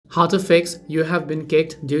How to fix you have been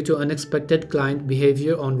kicked due to unexpected client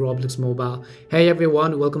behavior on Roblox mobile. Hey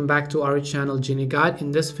everyone, welcome back to our channel Genie Guide.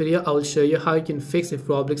 In this video, I will show you how you can fix if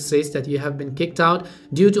Roblox says that you have been kicked out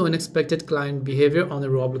due to unexpected client behavior on the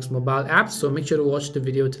Roblox mobile app. So make sure to watch the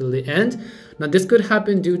video till the end. Now this could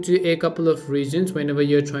happen due to a couple of reasons whenever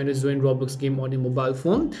you're trying to join Roblox game on your mobile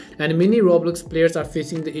phone. And many Roblox players are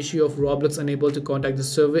facing the issue of Roblox unable to contact the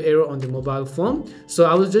server error on the mobile phone. So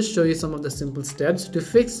I will just show you some of the simple steps to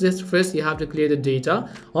fix this. First, you have to clear the data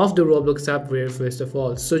of the Roblox app very first of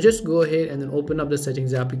all. So just go ahead and then open up the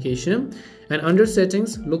settings application, and under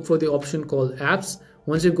settings look for the option called apps.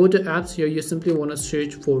 Once you go to apps, here you simply want to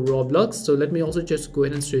search for Roblox. So let me also just go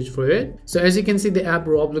ahead and search for it. So as you can see the app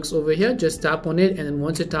Roblox over here, just tap on it, and then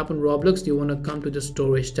once you tap on Roblox, you want to come to the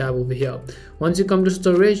storage tab over here. Once you come to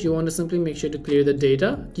storage, you want to simply make sure to clear the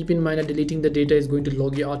data. Keep in mind that deleting the data is going to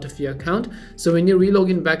log you out of your account. So when you re-log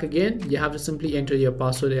in back again, you have to simply enter your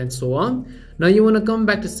password and so on. Now you want to come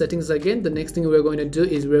back to settings again. The next thing we're going to do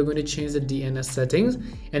is we're going to change the DNS settings,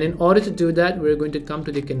 and in order to do that, we're going to come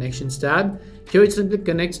to the connections tab. Here it simply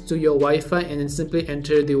connects to your Wi-Fi, and then simply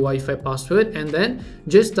enter the Wi-Fi password, and then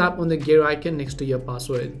just tap on the gear icon next to your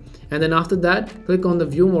password. And then after that, click on the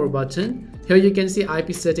view more button. Here you can see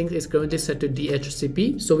IP settings is currently set to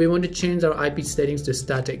DHCP, so we want to change our IP settings to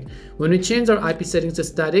static. When we change our IP settings to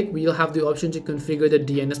static, we'll have the option to configure the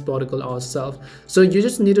DNS protocol ourselves. So you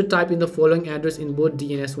just need to type in the following address in both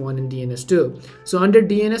DNS1 and DNS2. So under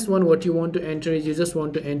DNS1, what you want to enter is you just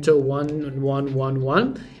want to enter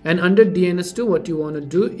 1111, and under DNS2, what you want to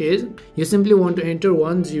do is you simply want to enter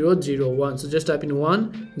 1001. So just type in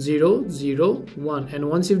 1001, and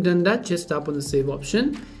once you've done that, just tap on the save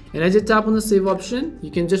option. And as you tap on the save option,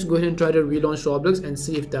 you can just go ahead and try to relaunch Roblox and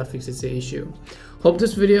see if that fixes the issue. Hope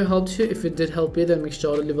this video helped you. If it did help you, then make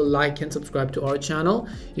sure to leave a like and subscribe to our channel.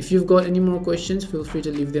 If you've got any more questions, feel free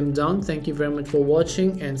to leave them down. Thank you very much for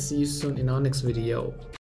watching, and see you soon in our next video.